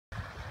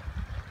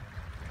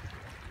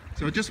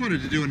So I just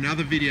wanted to do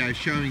another video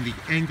showing the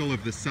angle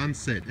of the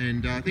sunset,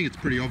 and I think it's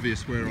pretty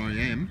obvious where I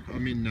am.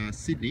 I'm in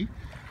Sydney.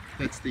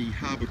 That's the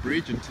Harbour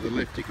Bridge, and to the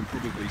left you can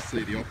probably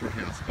see the Opera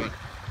House. But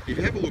if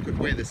you have a look at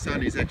where the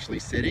sun is actually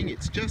setting,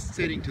 it's just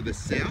setting to the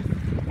south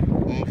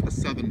of the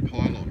southern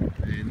pylon,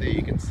 and there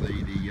you can see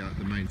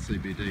the main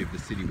CBD of the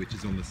city, which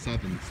is on the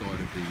southern side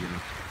of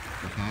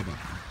the harbour.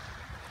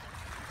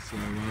 So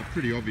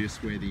pretty obvious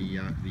where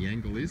the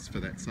angle is for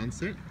that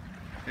sunset.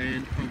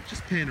 And I'll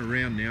just pan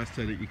around now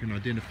so that you can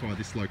identify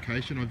this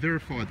location. I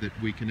verified that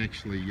we can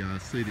actually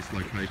see this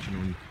location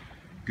on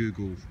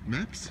Google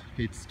Maps.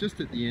 It's just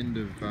at the end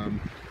of, I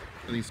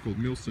think it's called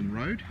Milson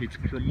Road. It's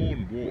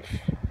Cremorne Wharf,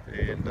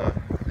 and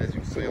as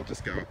you'll see, I'll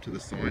just go up to the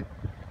sign.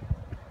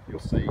 You'll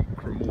see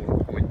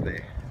Cremorne Point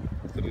there.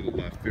 It's a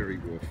little ferry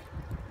wharf.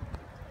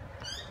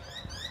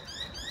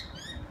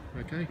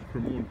 Okay,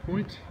 Cremorne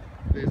Point.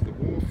 There's the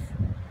wharf.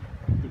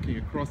 Looking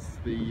across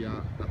the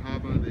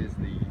harbour, there's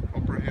the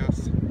Opera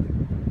House,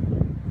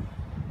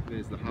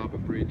 there's the Harbour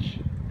Bridge,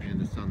 and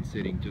the sun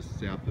setting just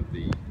south of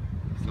the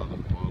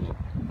southern pylon.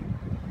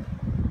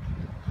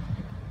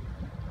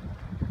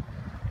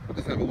 I'll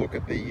just have a look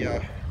at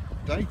the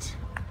date.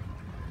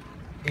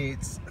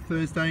 It's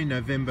Thursday,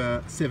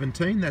 November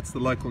 17, that's the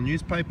local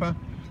newspaper,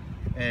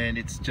 and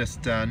it's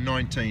just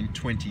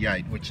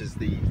 1928, which is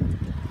the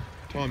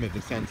time of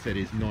the sunset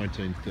is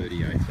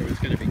 1938, so it's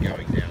going to be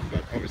going down,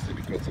 but obviously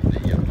because of the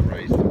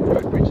raised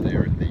road bridge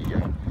there at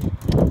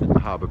the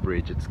Harbour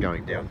Bridge, it's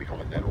going down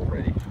behind that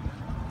already.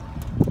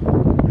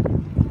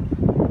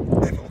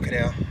 Have a look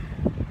at our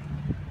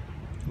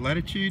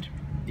latitude.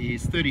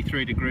 Is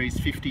 33 degrees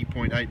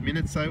 50.8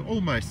 minutes, so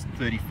almost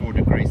 34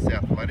 degrees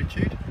south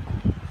latitude.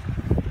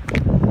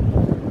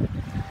 And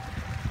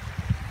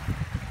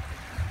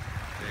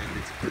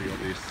it's pretty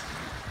obvious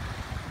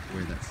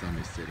where that sun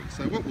is setting.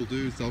 So what we'll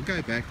do is I'll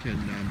go back and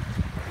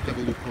have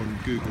a look on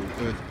Google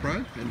Earth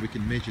Pro, and we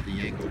can measure the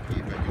angle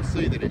here, but you'll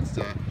see that it's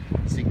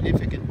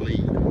significantly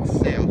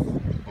south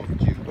of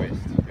due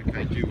west.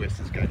 Okay, due west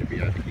is going to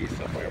be over here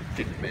somewhere. I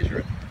didn't measure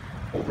it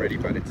already,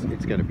 but it's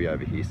going to be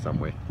over here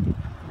somewhere.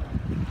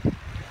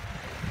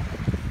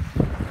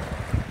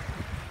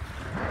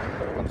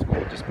 Once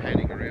more, just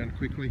panning around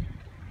quickly.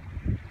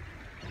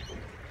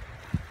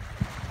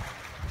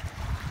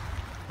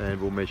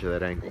 And we'll measure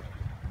that angle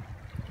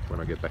when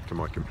I get back to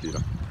my computer.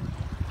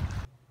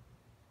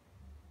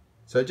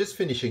 So just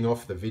finishing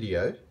off the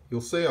video,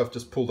 you'll see I've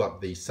just pulled up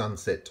the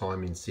sunset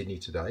time in Sydney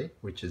today,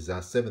 which is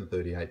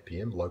 7:38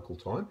 PM local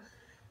time,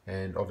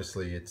 and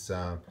obviously it's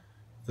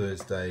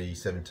Thursday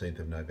 17th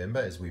of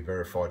November, as we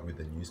verified with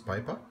the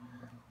newspaper.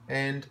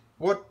 And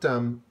what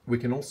we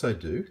can also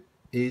do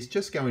is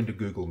just go into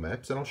Google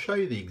Maps, and I'll show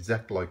you the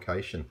exact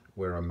location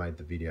where I made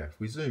the video. If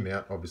we zoom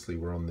out, obviously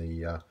we're on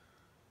the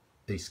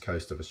east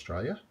coast of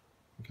Australia.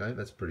 Okay,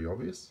 that's pretty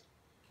obvious.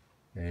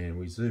 And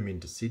we zoom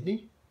into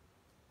Sydney,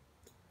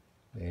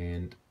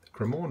 and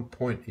Cremorne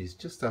Point is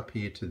just up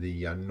here to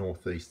the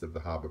northeast of the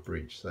Harbour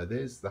Bridge. So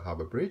there's the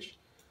Harbour Bridge,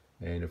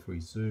 and if we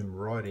zoom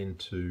right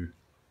into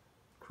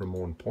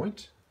Cremorne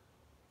Point,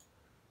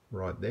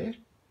 right there.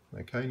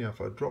 Okay, now if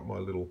I drop my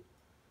little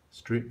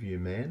street view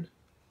man,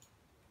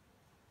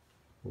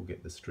 we'll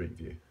get the street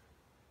view.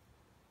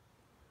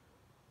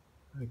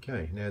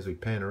 Okay, now as we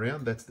pan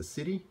around, that's the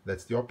city,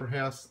 that's the Opera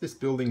House. This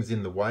building's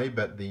in the way,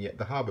 but the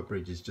Harbour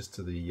Bridge is just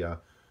to the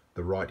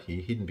right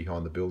here, hidden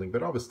behind the building,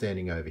 but I was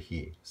standing over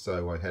here,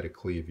 so I had a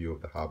clear view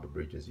of the Harbour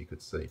Bridge, as you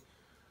could see.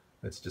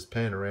 Let's just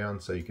pan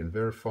around so you can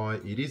verify.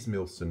 It is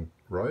Milson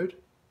Road.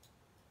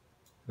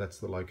 That's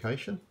the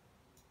location.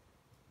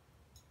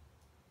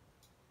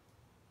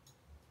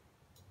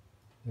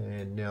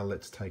 And now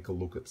let's take a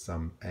look at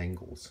some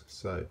angles.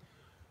 So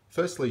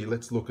firstly,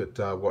 let's look at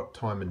what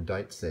time and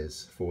date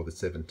says for the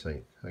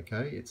 17th.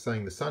 Okay, it's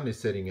saying the sun is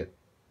setting at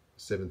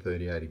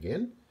 7:38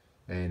 again,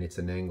 and it's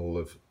an angle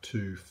of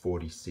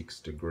 246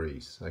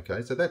 degrees.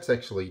 Okay, so that's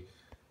actually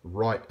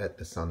right at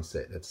the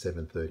sunset at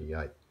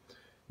 7:38.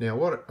 Now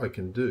what I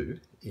can do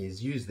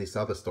is use this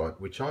other site,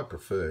 which I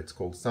prefer. It's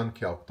called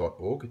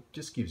suncalc.org. It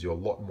just gives you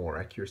a lot more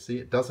accuracy.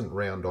 It doesn't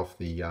round off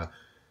the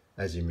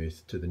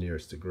azimuth to the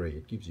nearest degree.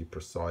 It gives you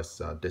precise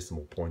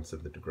decimal points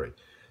of the degree.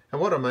 And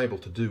what I'm able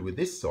to do with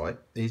this site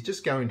is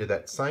just go into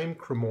that same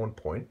Cremorne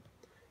Point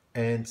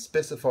and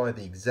specify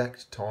the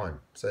exact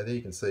time. So there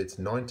you can see it's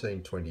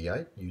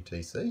 1928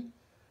 UTC,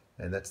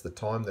 and that's the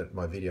time that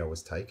my video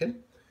was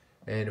taken.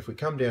 And if we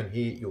come down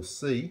here, you'll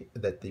see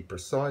that the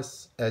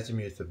precise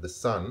azimuth of the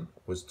sun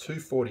was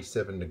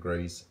 247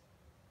 degrees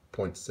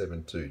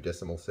 0.72,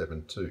 decimal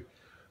 72.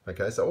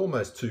 Okay, so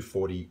almost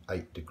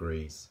 248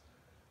 degrees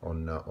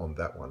on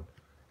that one.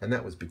 And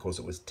that was because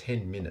it was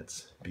 10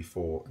 minutes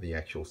before the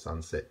actual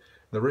sunset.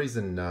 The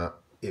reason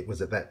it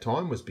was at that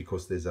time was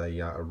because there's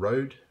a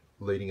road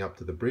leading up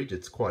to the bridge.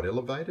 It's quite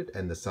elevated,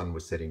 and the sun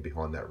was setting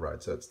behind that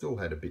road, so it still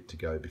had a bit to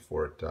go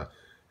before it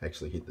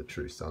actually hit the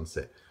true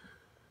sunset.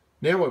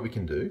 Now what we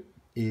can do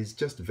is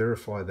just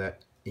verify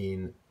that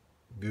in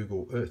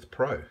Google Earth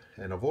Pro,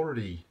 and I've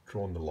already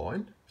drawn the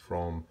line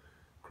from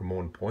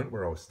Cremorne Point,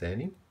 where I was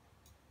standing,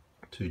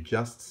 to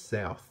just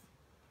south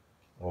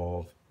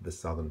of the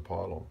southern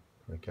pylon.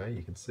 Okay,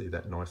 you can see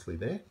that nicely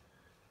there.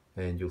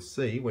 And you'll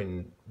see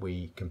when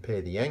we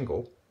compare the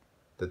angle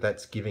that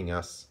that's giving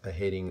us a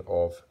heading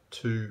of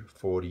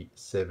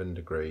 247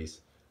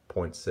 degrees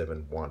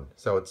 0.71.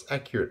 So it's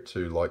accurate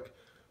to like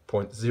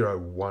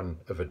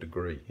 0.01 of a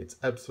degree. It's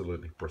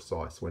absolutely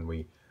precise when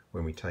we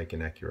take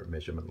an accurate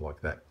measurement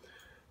like that.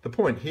 The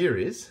point here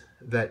is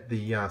that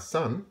the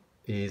sun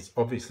is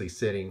obviously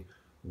setting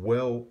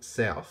well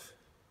south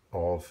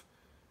of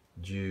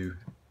due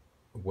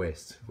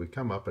west. If we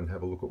come up and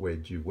have a look at where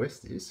due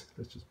west is,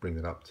 let's just bring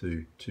that up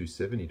to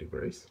 270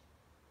 degrees.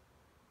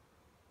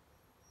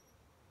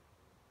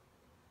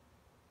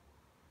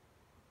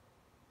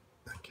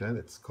 Okay,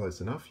 that's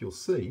close enough. You'll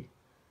see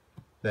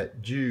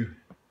that due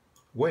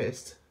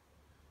west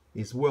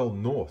is well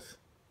north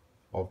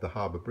of the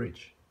harbour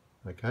bridge.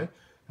 Okay,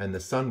 and the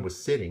sun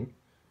was setting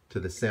to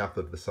the south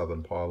of the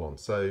southern pylon,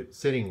 so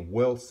setting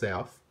well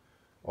south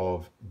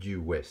of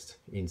due west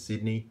in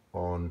Sydney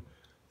on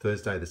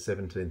Thursday the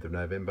 17th of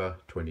November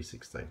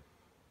 2016.